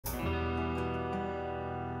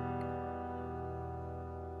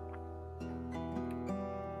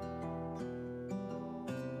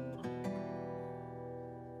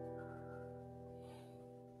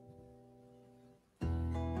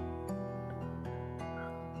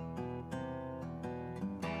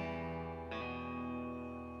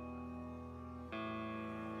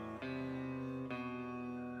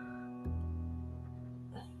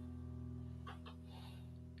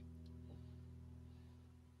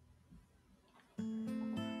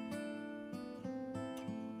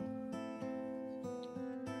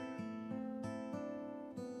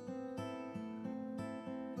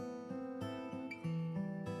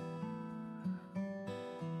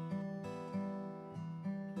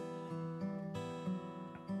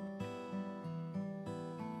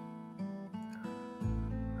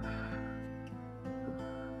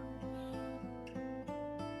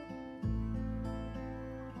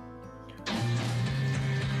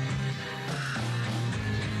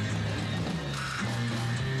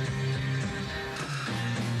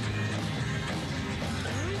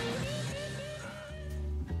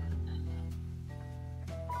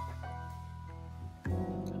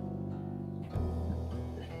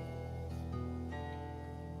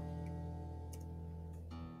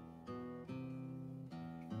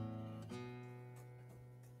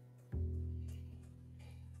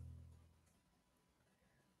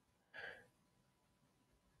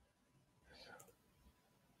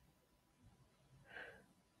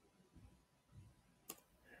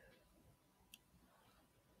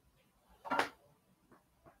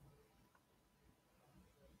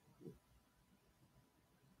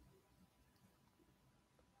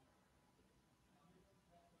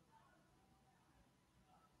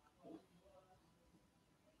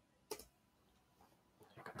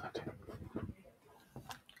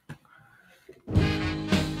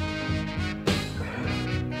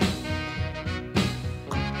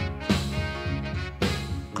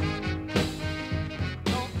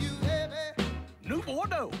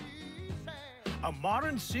A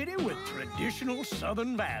modern city with traditional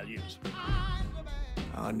Southern values.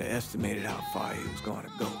 I underestimated how far he was going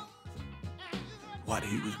to go. What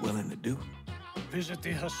he was willing to do. Visit the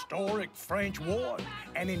historic French Ward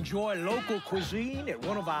and enjoy local cuisine at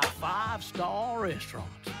one of our 5-star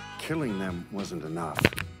restaurants. Killing them wasn't enough.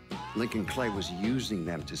 Lincoln Clay was using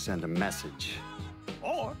them to send a message.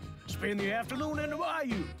 Or spend the afternoon in the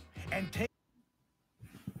bayou and take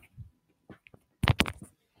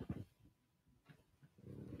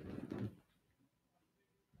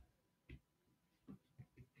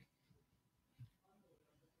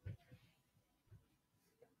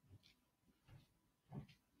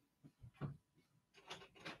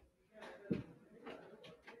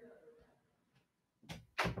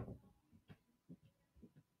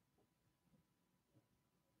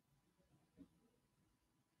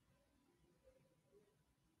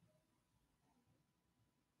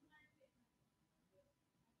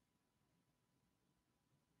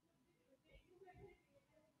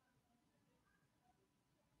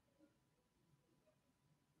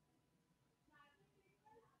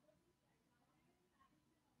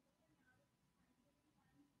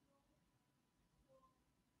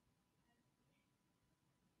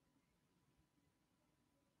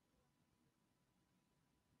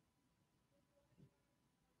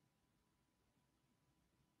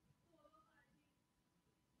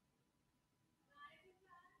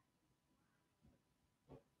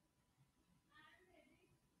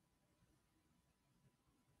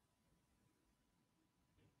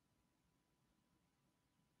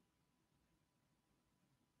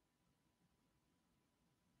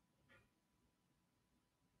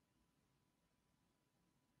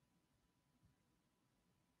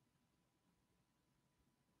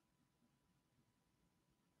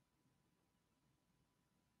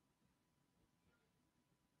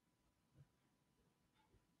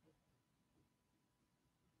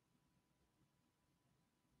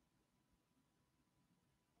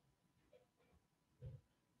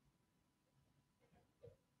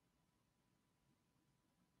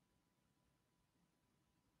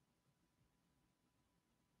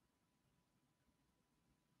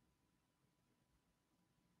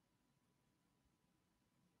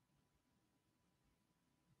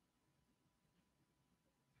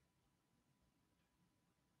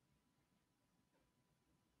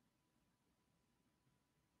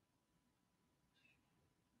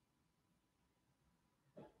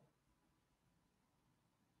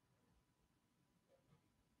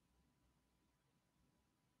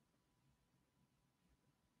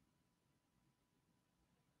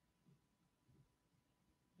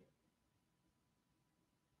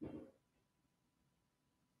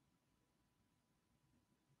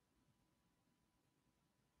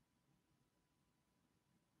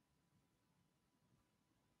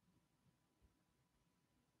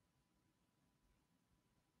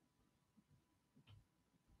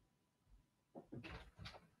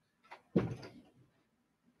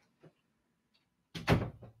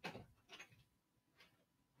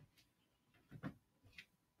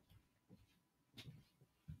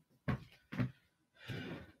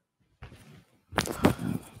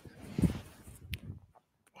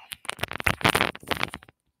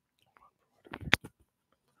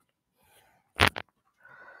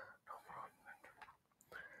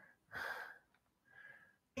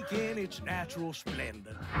in its natural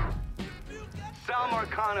splendor. Sal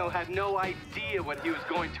Marcano had no idea what he was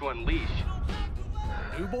going to unleash.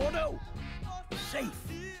 New Bordeaux. Safe,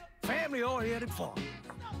 family-oriented farm.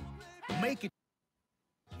 Make it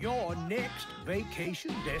your next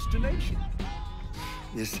vacation destination.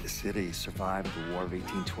 This city survived the War of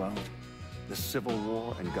 1812, the Civil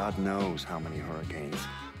War, and God knows how many hurricanes.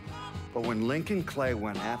 But when Lincoln Clay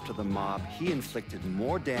went after the mob, he inflicted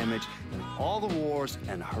more damage than all the wars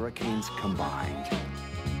and hurricanes combined.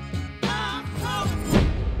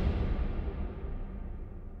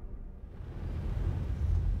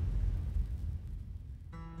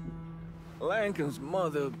 Lincoln's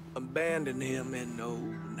mother abandoned him in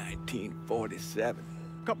 1947,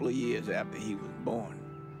 a couple of years after he was born.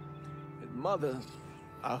 His mother,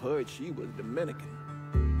 I heard she was Dominican.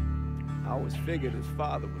 I always figured his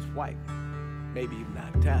father was white, maybe even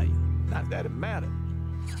Italian. Not that it mattered.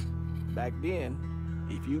 Back then,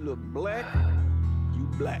 if you look black, you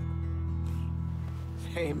black.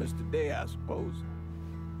 Same as today, I suppose.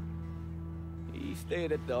 He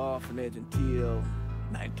stayed at the orphanage until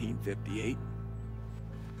 1958.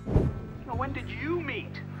 Now, when did you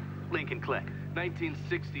meet Lincoln Clay?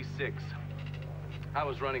 1966. I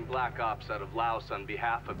was running Black Ops out of Laos on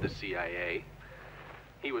behalf of the CIA.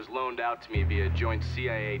 He was loaned out to me via joint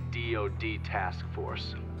CIA-DOD task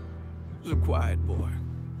force. was a quiet boy.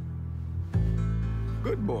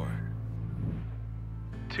 Good boy.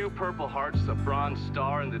 2 Purple Hearts, a Bronze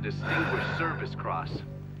Star, and the Distinguished Service Cross.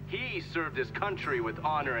 He served his country with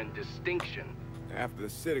honor and distinction. After the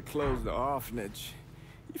city closed the orphanage,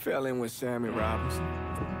 he fell in with Sammy Robinson.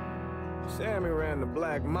 Sammy ran the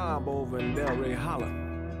black mob over in Delray Hollow.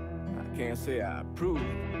 I can't say I approve,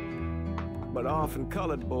 but orphan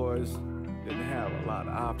colored boys didn't have a lot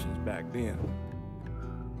of options back then.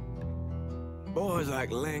 Boys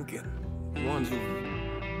like Lincoln, ones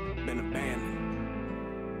who've been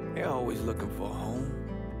abandoned, they're always looking for a home.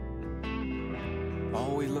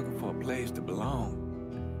 Always looking for a place to belong.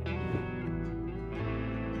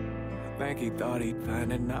 I think he thought he'd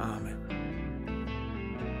find it in the army.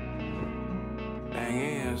 Thing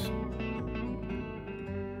is,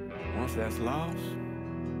 once that's lost,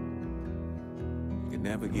 you can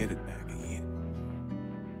never get it back again.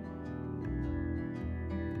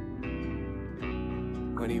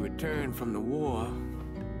 When he returned from the war,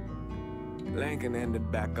 Lincoln ended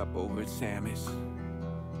back up over at Sammy's.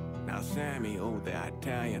 Now, Sammy owed the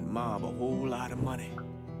Italian mob a whole lot of money,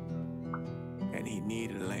 and he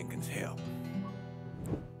needed Lincoln's help.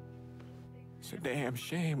 It's a damn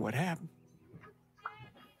shame what happened.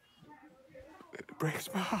 It breaks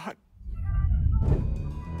my heart.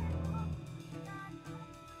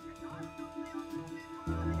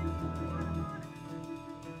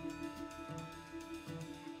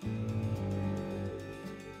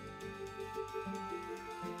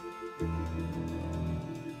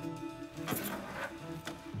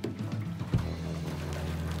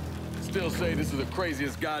 Still say this is the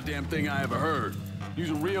craziest goddamn thing I ever heard.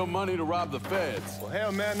 Using real money to rob the feds. Well,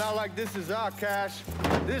 hell, man, not like this is our cash.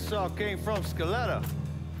 This all came from Scaletta.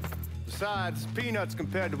 Besides, peanuts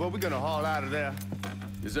compared to what we're gonna haul out of there.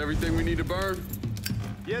 Is everything we need to burn?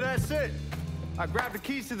 Yeah, that's it. I grabbed the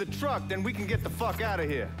keys to the truck, then we can get the fuck out of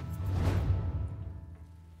here.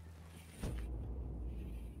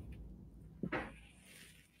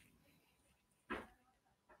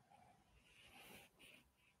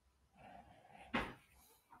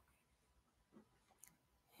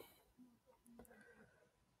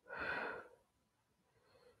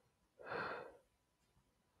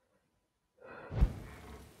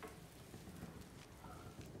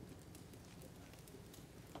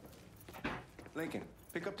 Lincoln,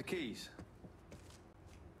 pick up the keys.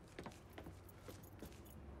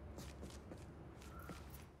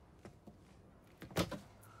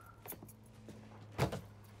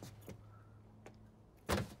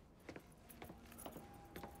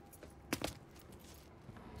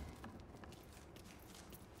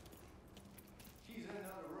 Keys in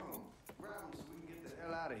another room. Grab them so we can get the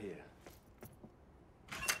hell out of here.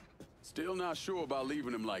 Still not sure about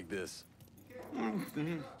leaving him like this.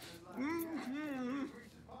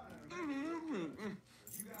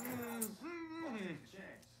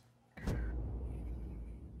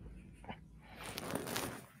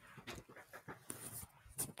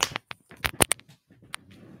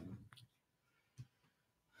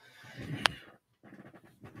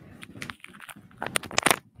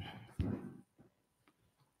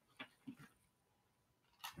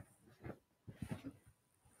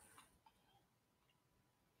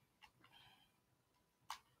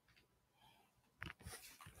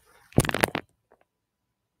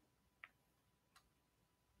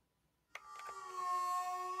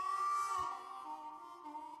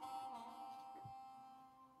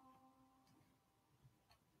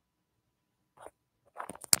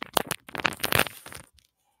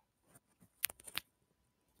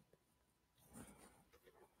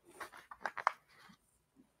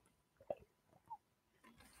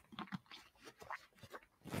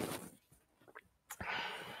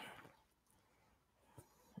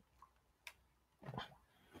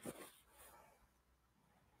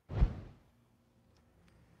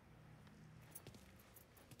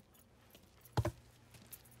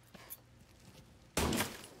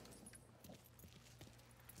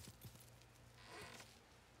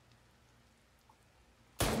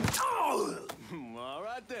 All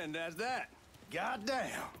right then, that's that.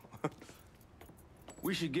 Goddamn.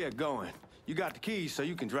 We should get going. You got the keys so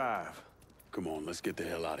you can drive. Come on, let's get the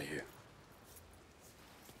hell out of here.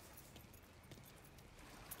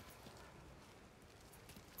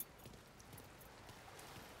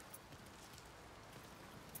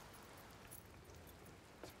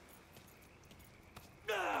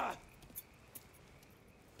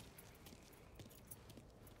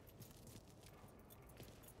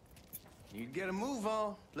 You get a move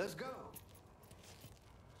on. Let's go.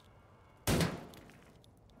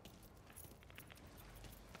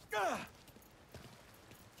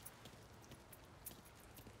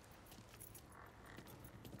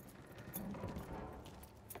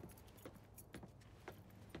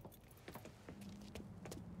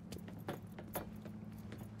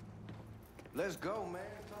 Let's go, man.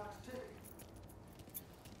 The clock's ticking.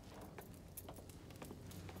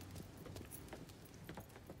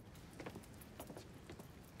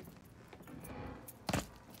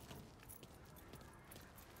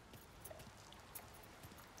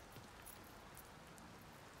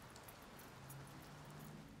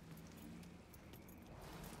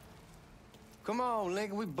 Come on,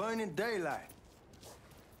 Lincoln, we burning daylight.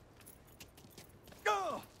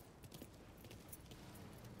 Go!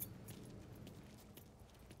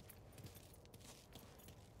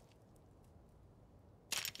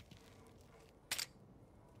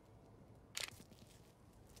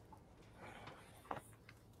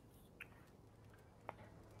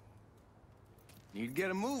 Need to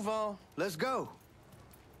get a move on. Let's go.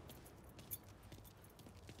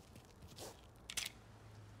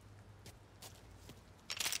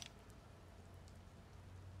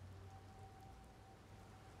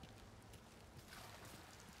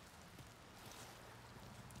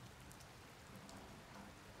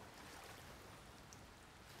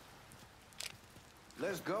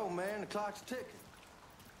 Let's go, man. The clock's ticking.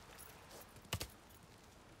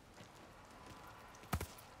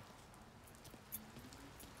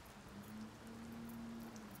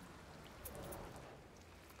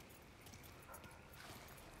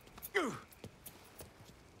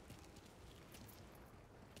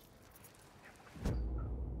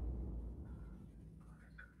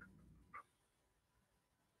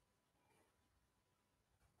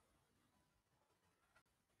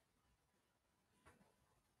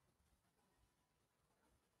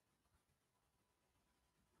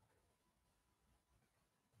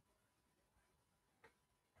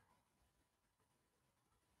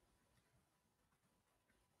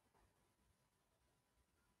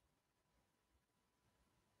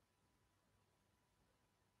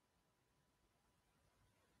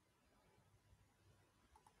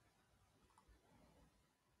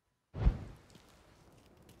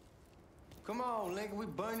 Come on, Lincoln, we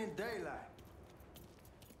burning daylight.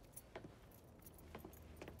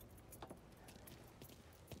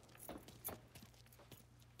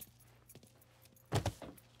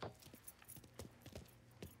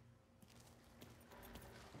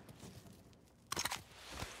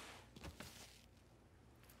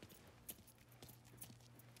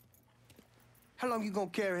 How long you gonna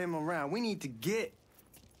carry him around? We need to get...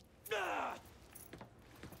 Ah!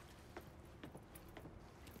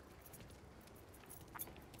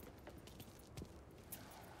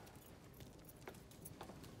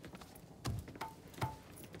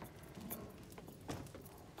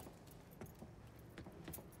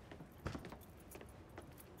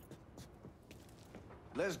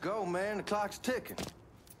 Let's go, man. The clock's ticking.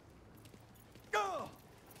 Go!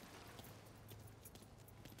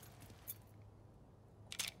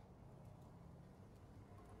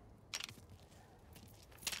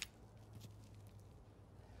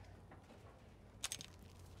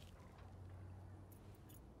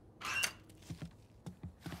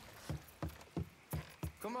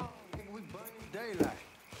 Come on, nigga, we burning daylight.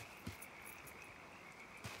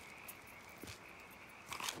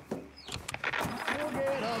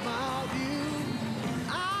 Forget about you.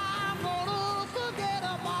 I'm gonna forget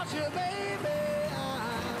about you, baby.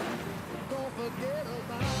 I'm gonna forget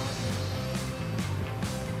about you.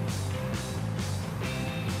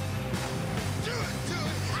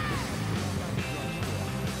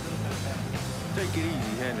 Take it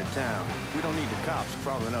easy heading to town. We don't need the cops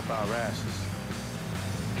crawling up our asses.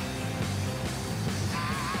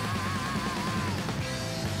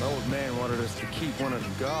 The old man wanted us to keep one of the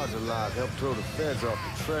guards alive, help throw the feds off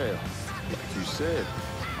the trail. Like you said,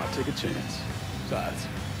 I'll take a chance. Besides,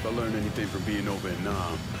 if I learn anything from being over in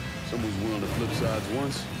Nam, someone's willing to flip sides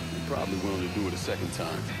once, they're probably willing to do it a second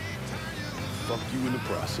time. Fuck you in the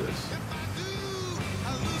process.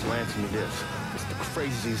 So answer me this. It's the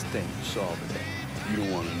craziest thing you saw today. You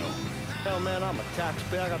don't want to know. Hell, man, I'm a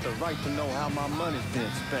taxpayer. I got the right to know how my money's being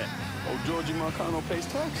spent. Oh, Georgie Marcano pays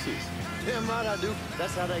taxes. Damn right I do.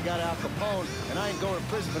 That's how they got Al Capone, and I ain't going to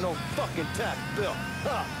prison for no fucking tax bill.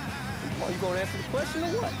 Huh. Are you going to answer the question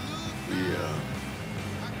or what? Yeah.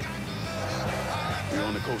 We're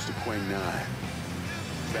on the coast of Quang Nai.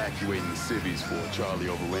 Evacuating the civvies for Charlie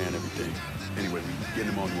overran everything. Anyway, we get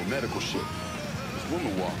him onto a medical ship. This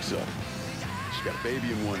woman walks up. She got a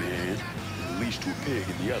baby in one hand and a leash to a pig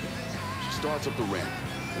in the other. She starts up the ramp,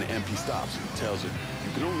 and the MP stops her and tells her,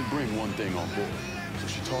 you can only bring one thing on board. So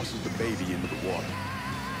she tosses the baby into the water.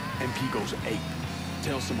 MP goes ape.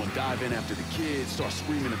 Tells someone dive in after the kid, starts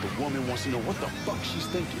screaming at the woman, wants to know what the fuck she's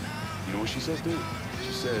thinking. You know what she says, dude?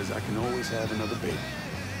 She says, I can always have another baby.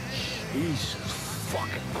 Jesus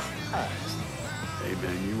fucking Christ. Hey,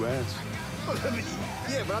 man, you asked.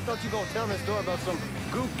 Yeah, but I thought you were gonna tell me a story about some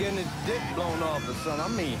gook getting his dick blown off or something. I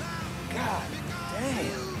mean, god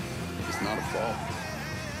damn. It's not a fault.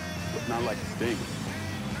 But not like you think.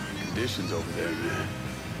 Conditions over there, man.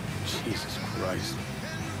 Jesus Christ.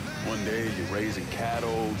 One day you're raising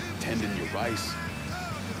cattle, tending your rice.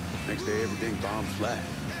 Next day everything bombed flat.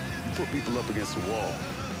 You put people up against the wall.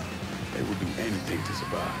 They will do anything to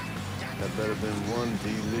survive. That better been one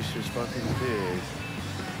delicious fucking pig.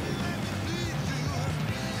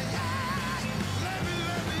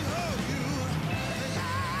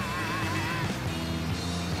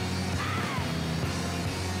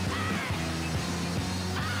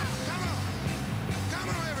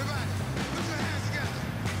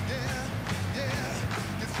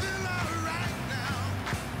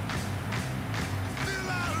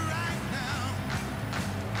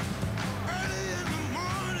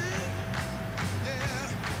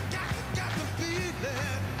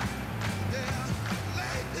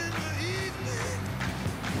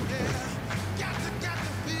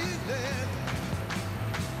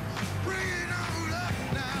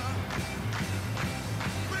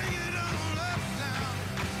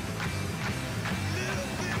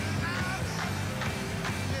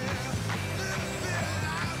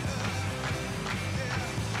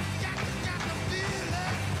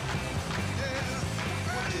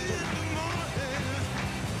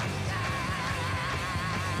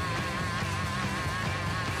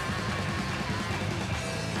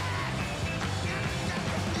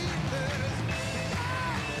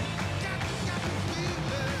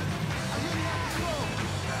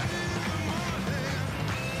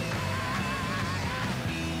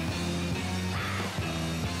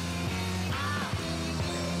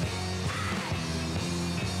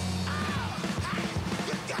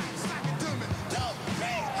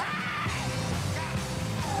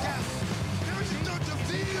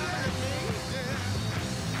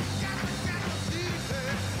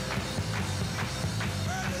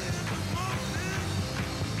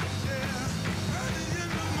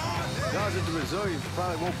 Guys at the reserve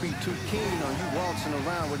probably won't be too keen on you waltzing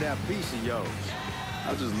around with that piece of yours.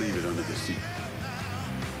 I'll just leave it under the seat.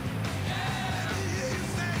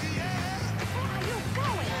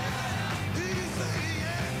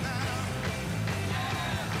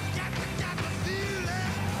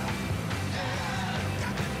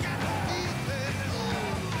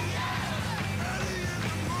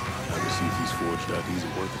 I can see if these forged IDs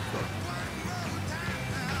are worth it, though.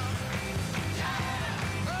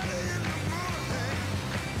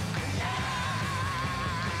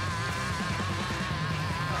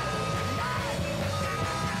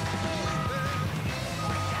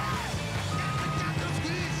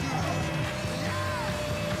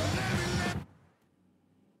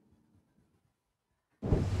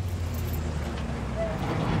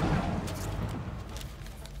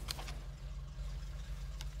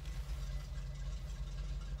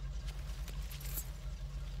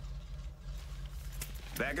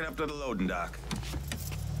 Back it up to the loading dock.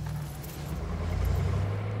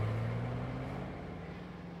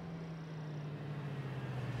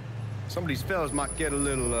 Some of these fellas might get a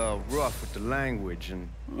little rough with the language and...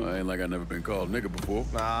 Well, ain't like I never been called nigga before.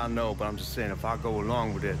 Nah, I know, but I'm just saying, if I go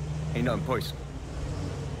along with it, ain't nothing personal.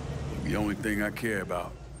 The only thing I care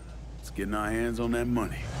about is getting our hands on that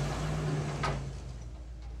money.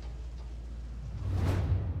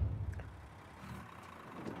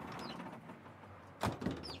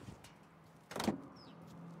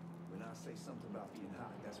 When I say something about being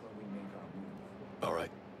hot, that's when we make our move. All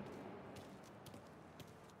right.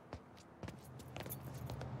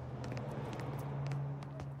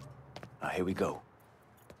 Now, here we go.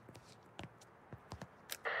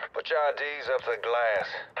 Put your IDs up to the glass.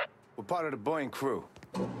 We're part of the Boeing crew.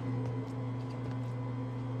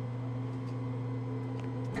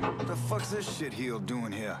 What the fuck's this shitheel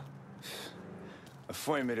doing here?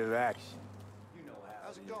 Affirmative action. You know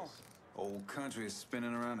how How's it going? Old country is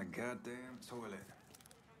spinning around a goddamn toilet.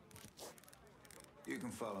 You can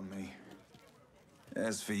follow me.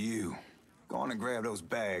 As for you, go on and grab those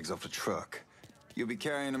bags off the truck. You'll be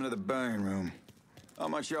carrying them to the burn room. How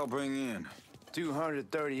much y'all bring in?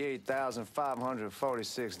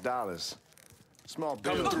 $238,546. Small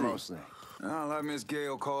bills, mostly. I'll have Miss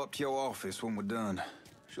Gale call up to your office when we're done.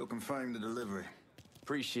 She'll confirm the delivery.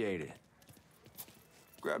 Appreciate it.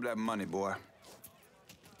 Grab that money, boy.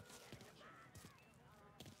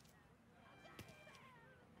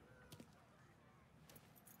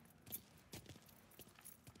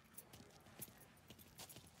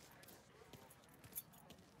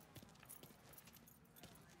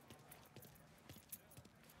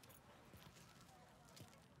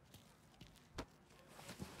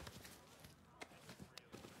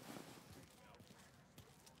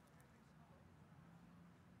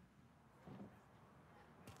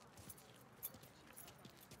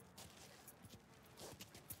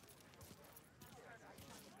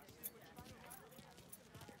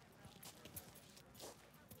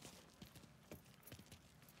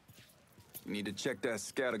 You need to check that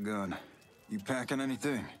scattergun. You packing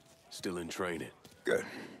anything? Still in training. Good.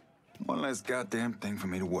 One less goddamn thing for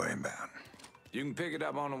me to worry about. You can pick it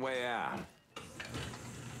up on the way out.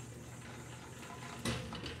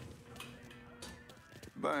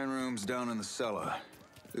 Buying room's down in the cellar.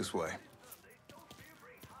 This way.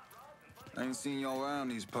 I ain't seen y'all around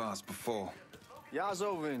these parts before. Yeah, I was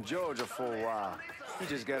over in Georgia for a while. He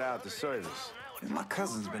just got out the service. And my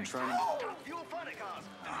cousin's been training.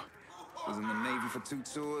 Was in the Navy for 2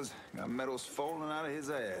 tours. Got medals falling out of his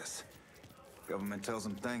ass. Government tells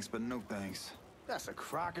him thanks, but no thanks. That's a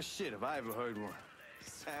crock of shit if I ever heard one.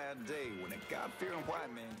 Sad day when a God-fearing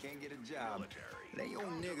white man can't get a job. They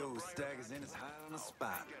old nigga who staggers in is high on the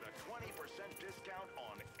spot. Get a 20% discount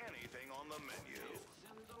on anything on the menu.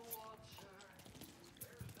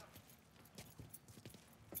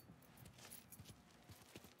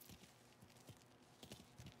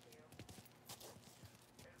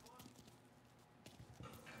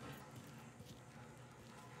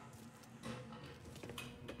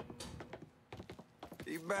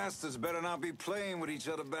 You bastards better not be playing with each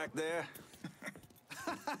other back there.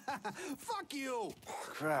 Fuck you!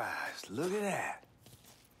 Christ, look at that.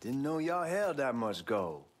 Didn't know y'all held that much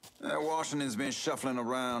gold. Washington's been shuffling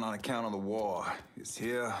around on account of the war. It's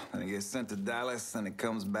here, and it gets sent to Dallas, and it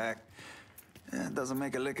comes back. It doesn't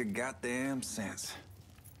make a lick of goddamn sense.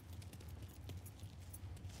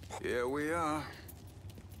 Here we are.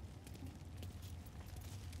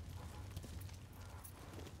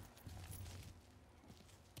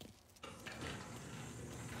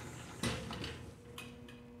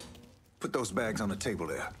 Put those bags on the table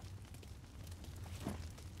there.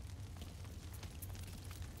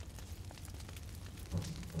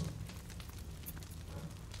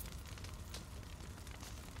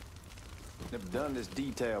 Never done this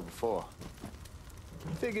detail before.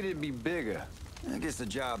 Figured it'd be bigger. It gets the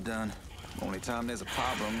job done. Only time there's a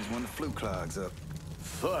problem is when the flue clogs up.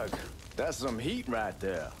 Fuck, that's some heat right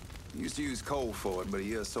there. Used to use coal for it, but a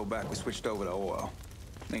year or so back we switched over to oil.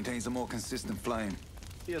 Maintains a more consistent flame.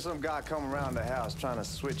 Hear some guy come around the house trying to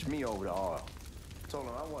switch me over to oil. Told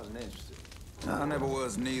him I wasn't interested. I never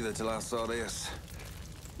was neither till I saw this.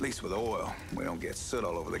 At least with oil, we don't get soot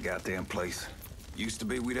all over the goddamn place. Used to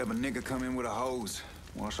be we'd have a nigga come in with a hose,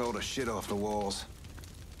 wash all the shit off the walls.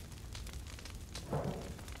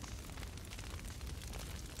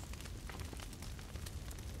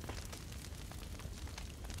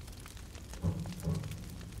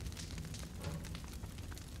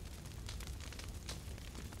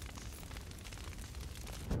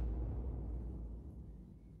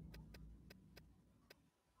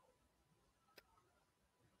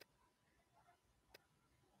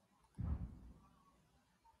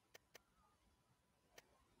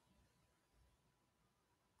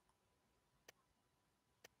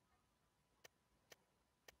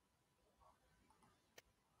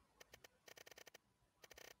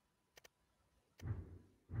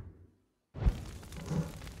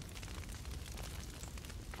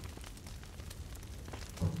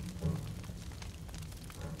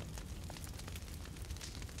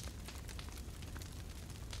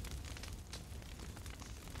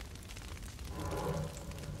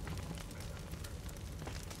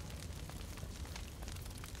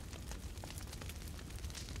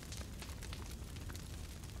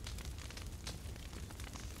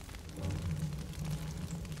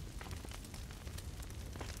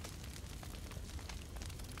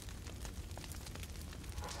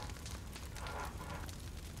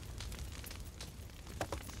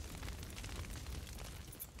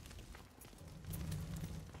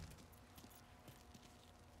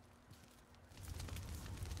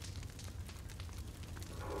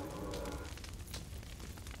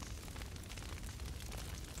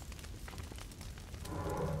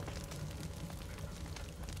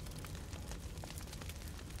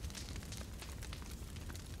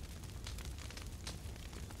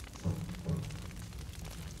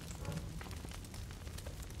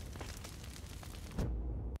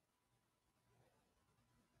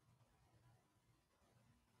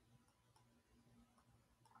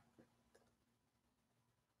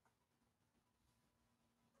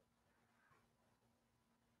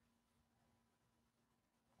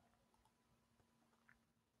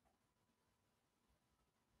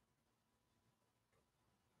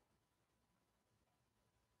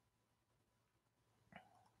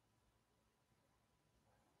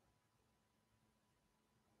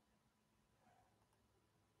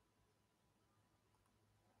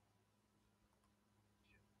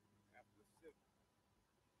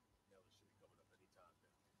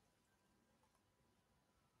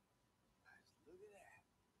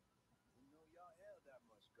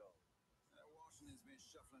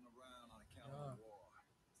 shuffling around on account of the war.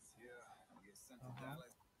 Here, I get sent to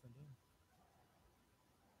Dallas.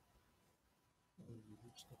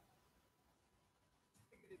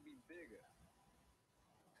 Think it'd be bigger.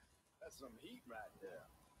 That's some heat right there.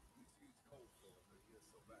 It's cold for over here,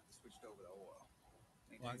 so back to switched over to oil.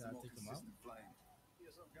 Ain't Well, I needs gotta more take 'em out. consistent flame.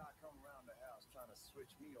 Here's some guy come around the house trying to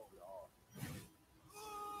switch me over to oil.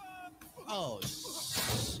 Oh,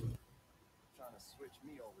 Trying to switch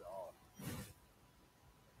me over to oil.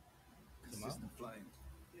 Consistent flame.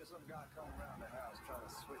 Here's some guy come around the house trying to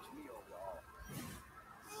switch me over to oil.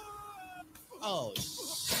 oh.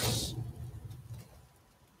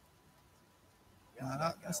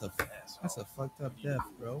 Nah, that's a fucked up death,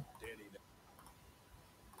 bro.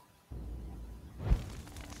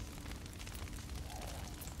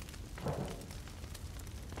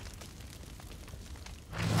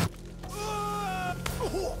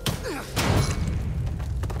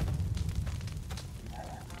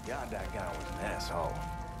 God, that guy was an asshole.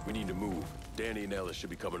 We need to move. Danny and Ellis should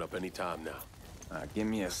be coming up any time now. Give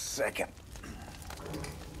me a second.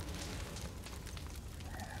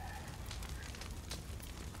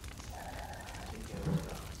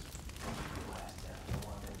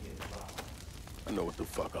 I know what the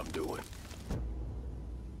fuck I'm doing.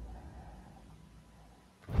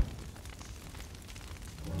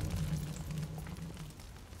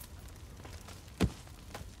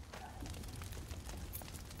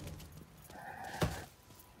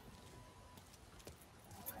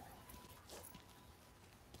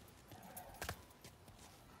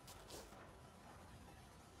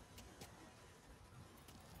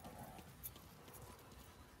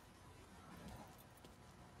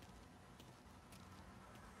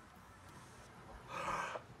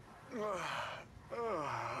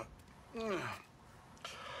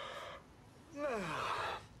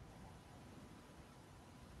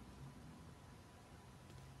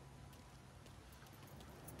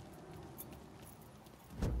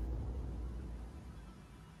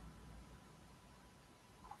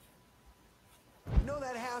 You know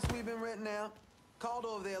that house we've been renting out? Called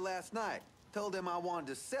over there last night. Told them I wanted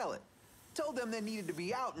to sell it. Told them they needed to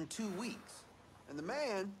be out in 2 weeks. And the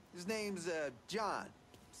man, his name's John,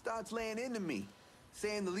 starts laying into me,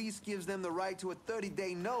 saying the lease gives them the right to a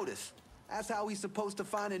 30-day notice. That's how he's supposed to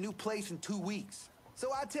find a new place in 2 weeks.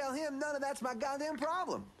 So I tell him none of that's my goddamn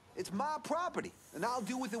problem. It's my property, and I'll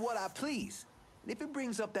do with it what I please. And if it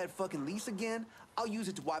brings up that fucking lease again, I'll use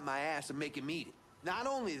it to wipe my ass and make him eat it. Not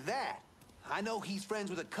only that, I know he's friends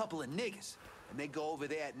with a couple of niggas, and they go over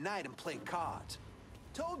there at night and play cards.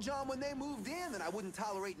 Told John when they moved in that I wouldn't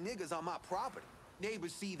tolerate niggas on my property.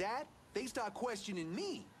 Neighbors see that, they start questioning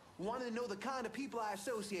me, wanting to know the kind of people I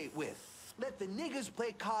associate with. Let the niggas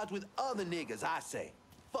play cards with other niggas, I say.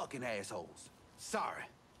 Fucking assholes. Sorry,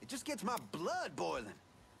 it just gets my blood boiling.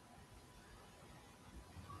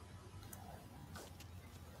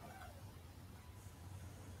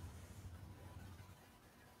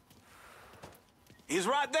 He's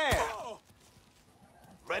right there.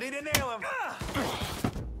 Ready to nail him.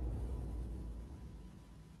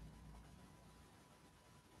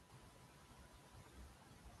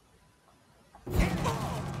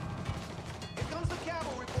 Here comes the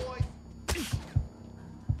cavalry, boys.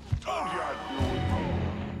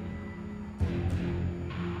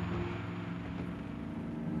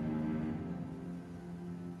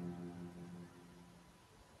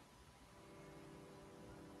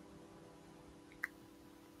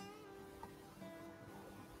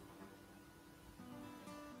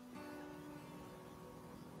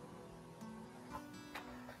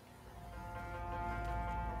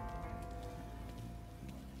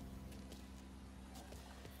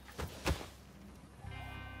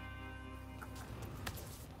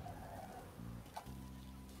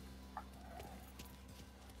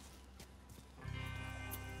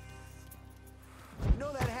 You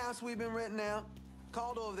know that house we've been renting out?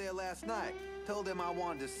 Called over there last night. Told them I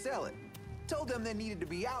wanted to sell it. Told them they needed to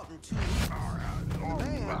be out in 2 weeks. The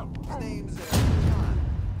man, his name's John,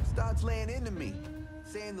 starts laying into me,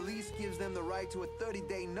 saying the lease gives them the right to a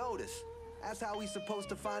 30-day notice. That's how he's supposed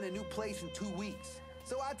to find a new place in 2 weeks.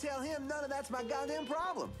 So I tell him none of that's my goddamn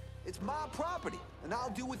problem. It's my property, and I'll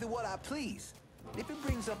do with it what I please. And if it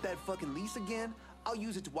brings up that fucking lease again, I'll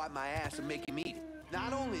use it to wipe my ass and make him eat it.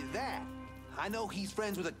 Not only that, I know he's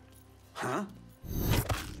friends with a... Huh?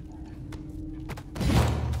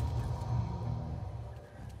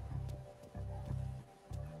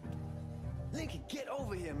 Lincoln, get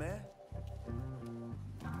over here, man.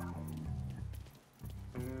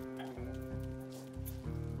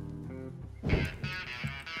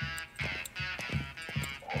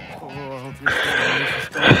 Oh,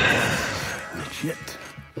 Shit.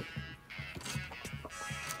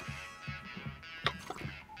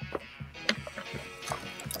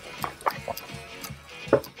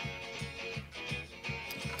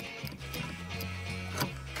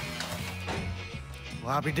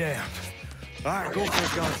 I'll be damned. All right, go for it,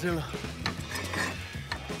 Godzilla.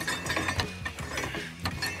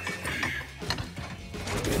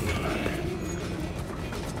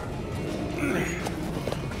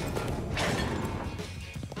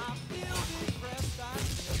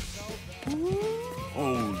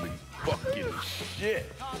 Holy fucking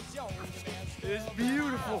shit. It's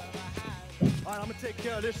beautiful. All right, I'm gonna take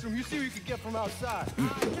care of this room. You see what you can get from outside.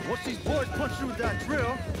 Once these boys punch through with that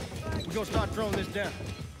drill, we're gonna start throwing this down.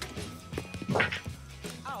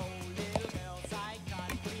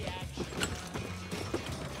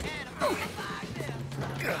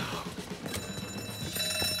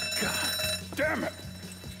 God damn it!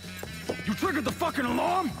 You triggered the fucking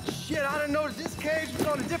alarm? Shit, I didn't notice this cage was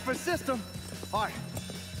on a different system. All right,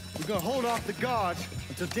 we're gonna hold off the guards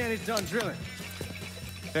until Danny's done drilling.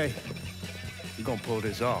 Hey, we're gonna pull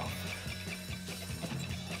this off.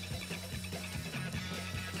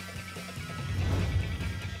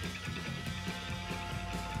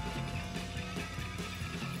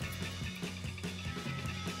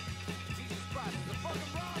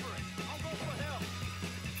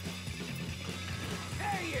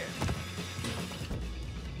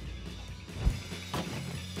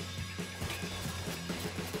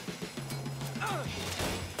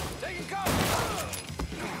 Taking cover!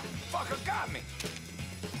 Fucker got me!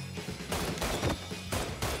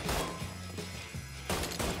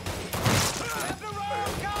 Left the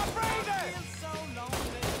road! God, breathing!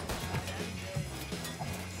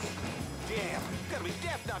 Damn, gotta be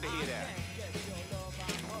deaf not to hear that.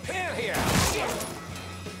 Hand here! Shit!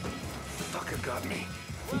 Fucker got me.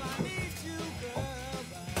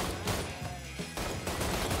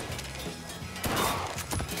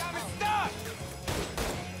 Got me stuck!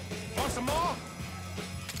 Want some more?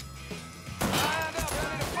 Lined up,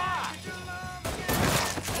 ready to fire!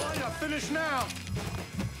 Well, you're finished now.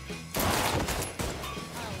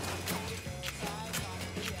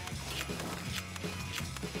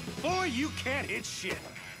 Boy, you can't hit shit!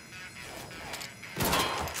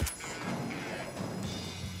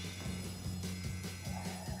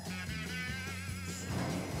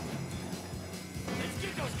 Let's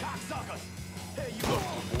get those cocksuckers! Hey, you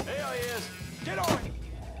look! There he is! Get on!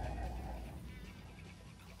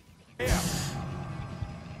 Here!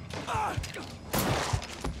 Ah!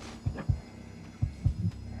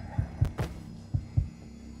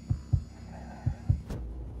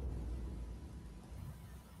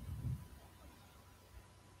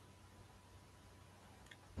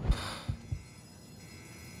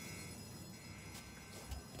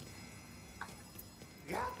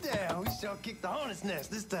 Goddamn, we sure kicked the hornet's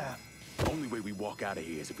nest this time. The only way we walk out of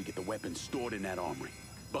here is if we get the weapons stored in that armory.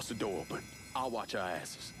 Bust the door open. I'll watch our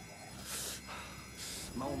asses.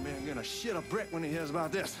 My old man gonna shit a brick when he hears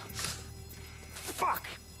about this. Fuck!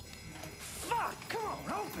 Fuck! Come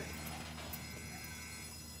on, open!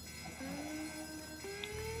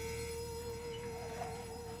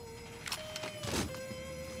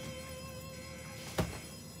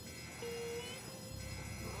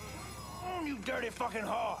 You dirty fucking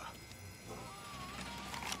whore!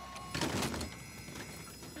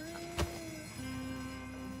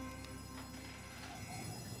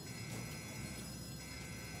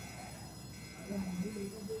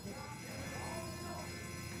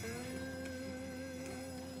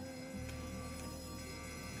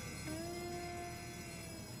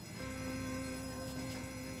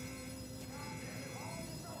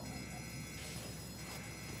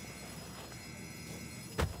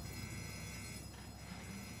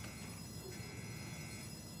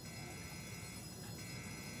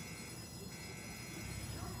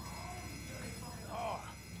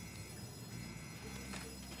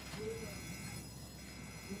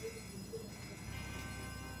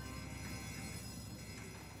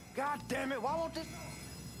 God damn it, why won't this...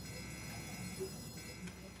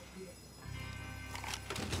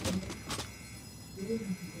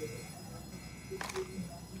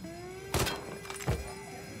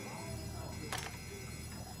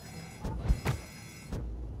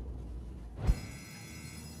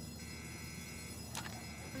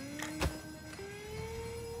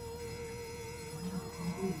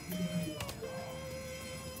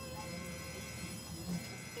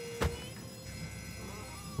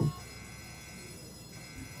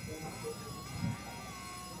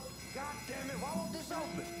 God damn it, why won't this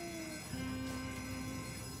open?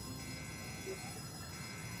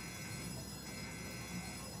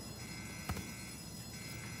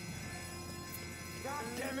 God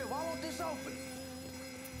damn it, why won't this open?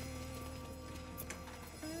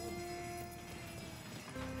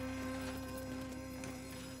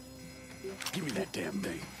 Give me that damn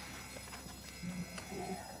thing.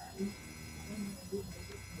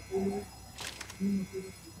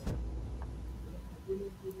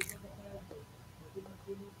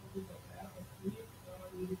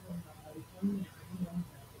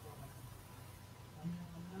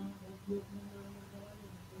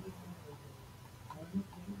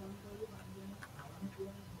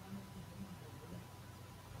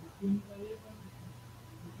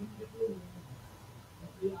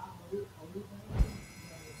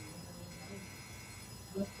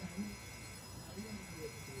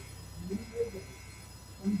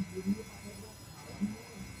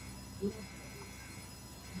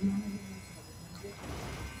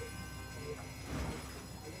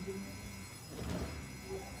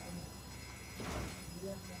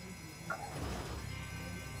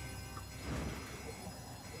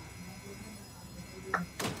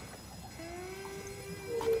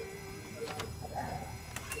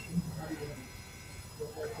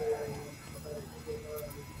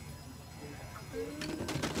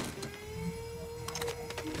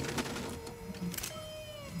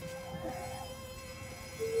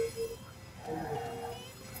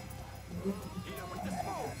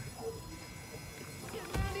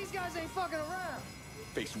 These guys ain't fucking around.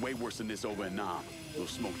 Face way worse than this over in Nam. Little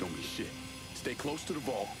smoke don't mean shit. Stay close to the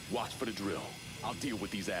vault, watch for the drill. I'll deal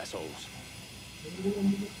with these assholes.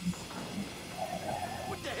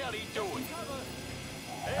 What the hell are you doing?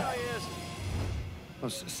 There he is.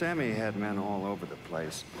 Well, Sammy had men all over the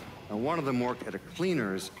place. Now, one of them worked at a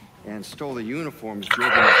cleaner's and stole the uniforms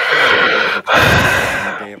driven on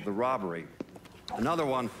the day of the robbery. Another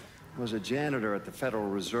one was a janitor at the Federal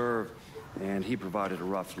Reserve, and he provided a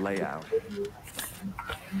rough layout.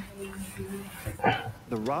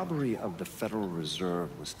 The robbery of the Federal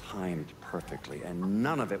Reserve was timed perfectly, and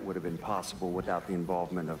none of it would have been possible without the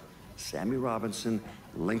involvement of Sammy Robinson,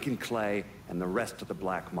 Lincoln Clay, and the rest of the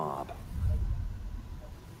black mob.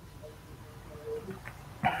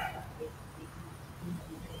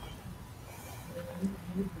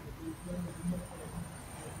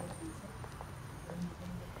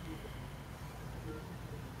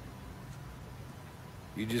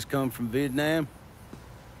 You just come from Vietnam?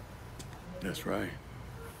 That's right.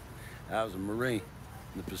 I was a Marine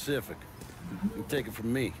in the Pacific. You take it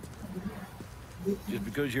from me. Just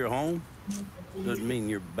because you're home doesn't mean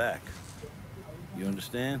you're back. You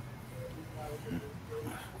understand?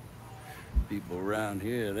 People around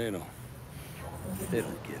here, they don't get it.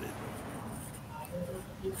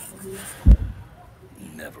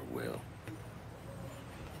 Never will.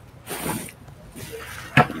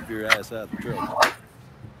 Keep your ass out of trouble.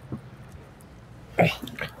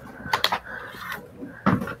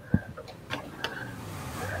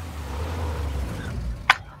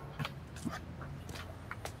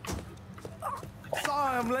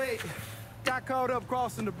 Sorry I'm late. Got caught up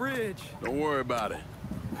crossing the bridge. Don't worry about it.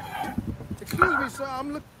 Excuse me, sir,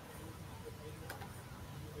 I'm looking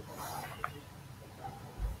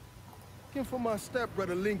for my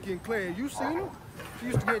stepbrother, Lincoln Clay. You seen him? He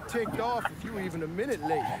used to get ticked off if you were even a minute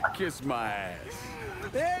late. Kiss my ass.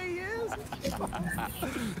 There he is.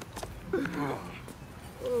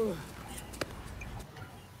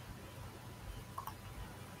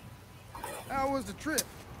 How was the trip?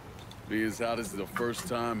 Being how this is the first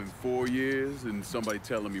time in 4 years and somebody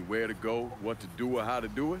telling me where to go, what to do, or how to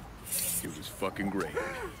do it, it was fucking great.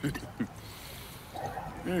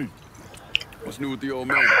 What's new with the old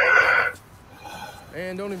man?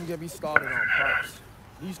 Man, don't even get me started on Pops.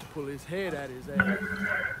 He used to pull his head at his ass.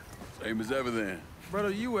 Same as ever then.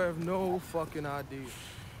 Brother, you have no fucking idea.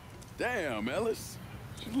 Damn, Ellis.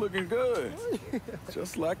 She's looking good.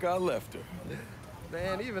 Just like I left her.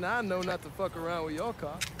 Man, even I know not to fuck around with your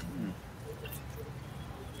car.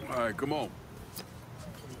 All right, come on.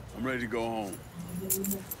 I'm ready to go home.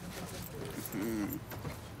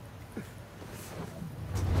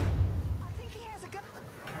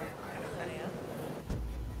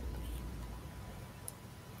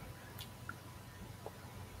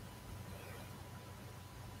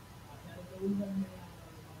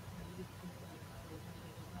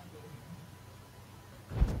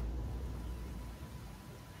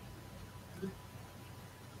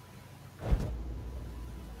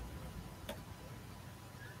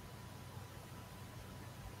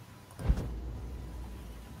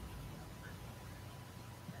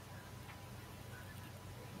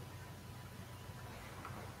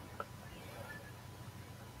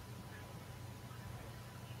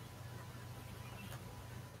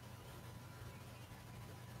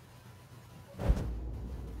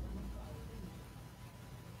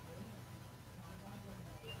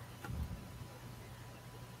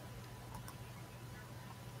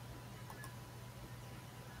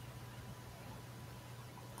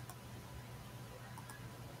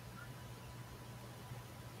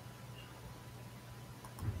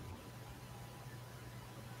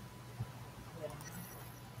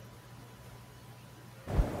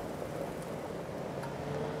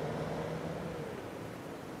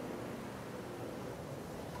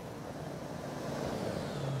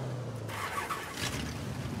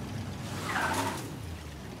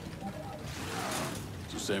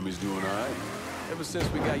 Sammy's doing all right. Ever since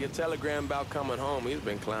we got your telegram about coming home, he's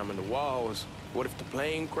been climbing the walls. What if the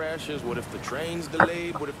plane crashes? What if the train's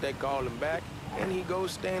delayed? What if they call him back? And he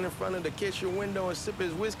goes stand in front of the kitchen window and sip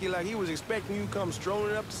his whiskey like he was expecting you to come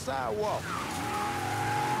strolling up the sidewalk.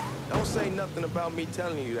 Don't say nothing about me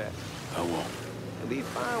telling you that. I won't. He'll be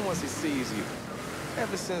fine once he sees you.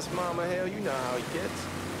 Ever since Mama Hell, you know how he gets.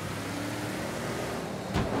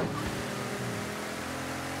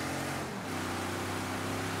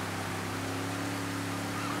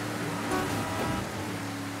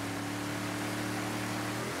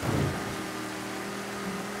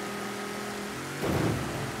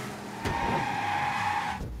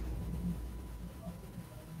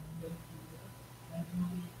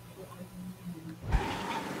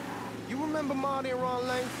 Remember Marty and Ron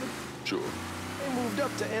Langford? Sure. They moved up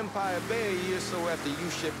to Empire Bay a year or so after you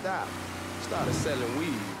shipped out. Started selling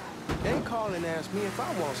weed. They call and ask me if I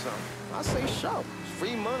want something. I say, sure. It's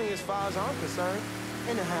free money as far as I'm concerned.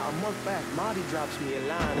 Anyhow, a month back, Marty drops me a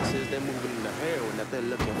line and says they're moving into heroin, that they're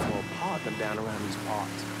looking for a partner down around these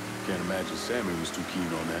parts. Can't imagine Sammy was too keen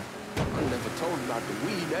on that. I never told him about the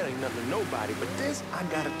weed. That ain't nothing to nobody. But this, I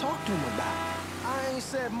gotta talk to him about. I ain't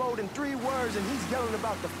said more than 3 words, and he's yelling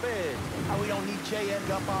about the feds. How we don't need J.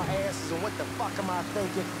 Edgar up our asses, and what the fuck am I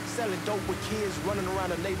thinking? Selling dope with kids running around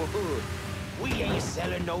the neighborhood. We ain't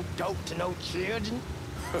selling no dope to no children.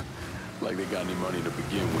 Like they got any money to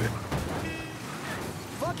begin with.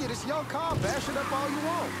 Fuck it, it's your car. Bash it up all you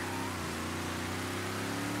want.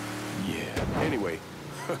 Yeah. Anyway,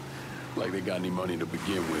 like they got any money to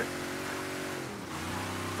begin with.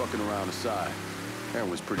 Fucking around aside,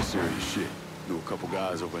 heroin's pretty serious shit. Knew a couple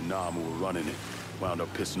guys over in Nam who were running it. Wound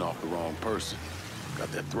up pissing off the wrong person.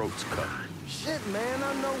 Got their throats cut. Shit, man,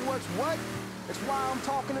 I know what's what. That's why I'm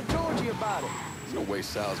talking to Georgie about it. There's no way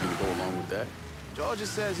Sal's gonna go along with that. Georgie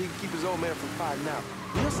says he can keep his old man from fighting out.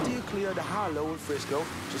 We'll still clear the hollow in Frisco,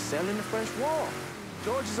 just selling the French wall.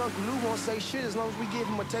 George's Uncle Lou won't say shit as long as we give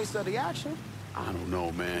him a taste of the action. I don't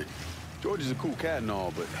know, man. George is a cool cat and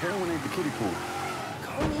all, but heroin ain't the kiddie pool.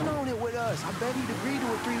 Come in on it with us. I bet he'd agree to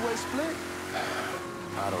a 3-way split.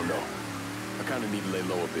 I don't know. I kind of need to lay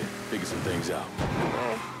low a bit, figure some things out.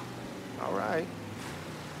 Oh, all right.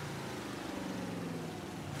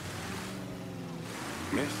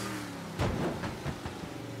 Miss?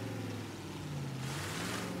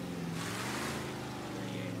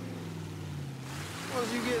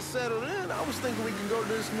 Once you get settled in, I was thinking we can go to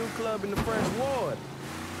this new club in the French Ward.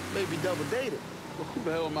 Maybe double date it. Well, who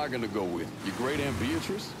the hell am I gonna go with? Your great Aunt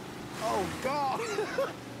Beatrice? Oh, God.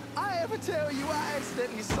 I ever tell you I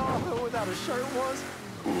accidentally saw her without a shirt once?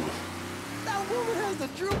 Ooh. That woman has the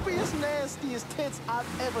droopiest, nastiest tits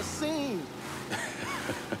I've ever seen.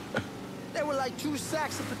 They were like 2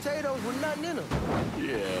 sacks of potatoes with nothing in them.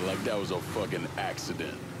 Yeah, like that was a fucking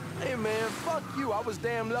accident. Hey, man, fuck you. I was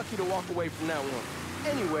damn lucky to walk away from that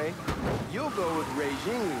one. Anyway, you'll go with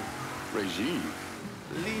Regine. Regine?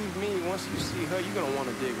 Believe me, once you see her, you're gonna want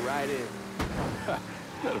to dig right in.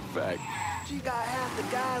 Matter of fact. She got half the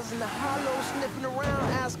guys in the hollow sniffing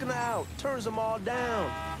around, asking her out. Turns them all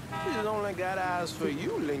down. She's only got eyes for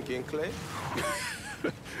you, Lincoln Clay.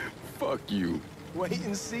 Fuck you. Wait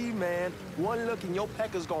and see, man. One look and your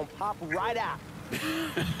pecker's gonna pop right out.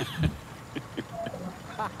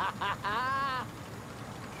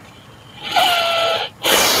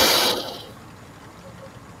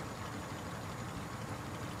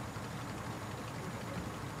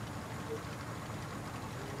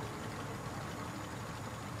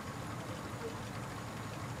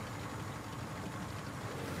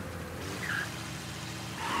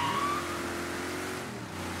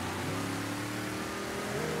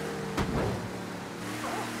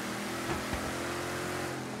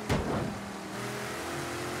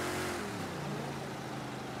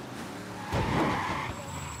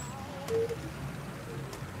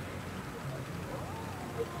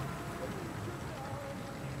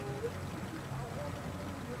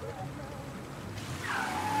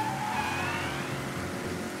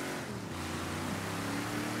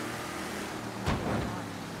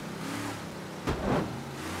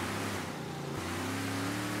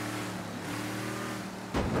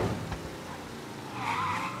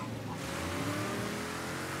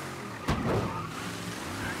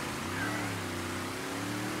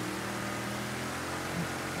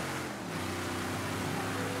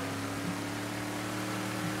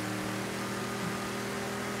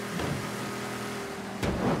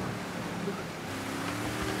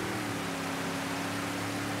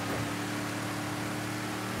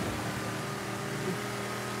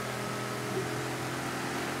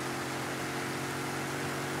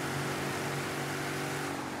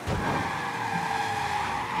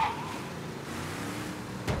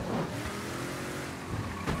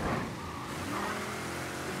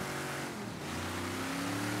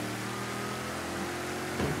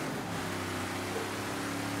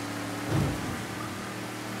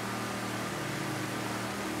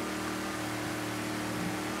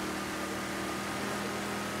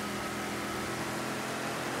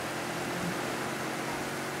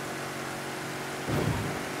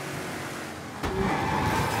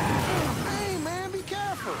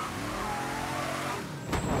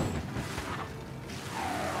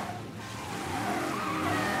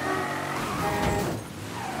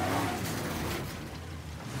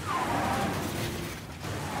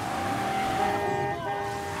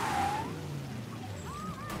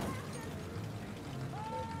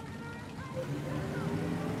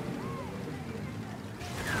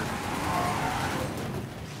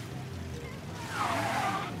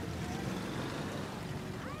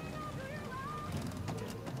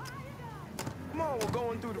 on, we're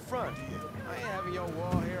going through the front. I ain't having your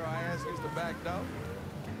wall here or ass against the back door.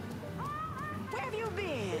 Where have you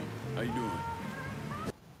been? How you doing?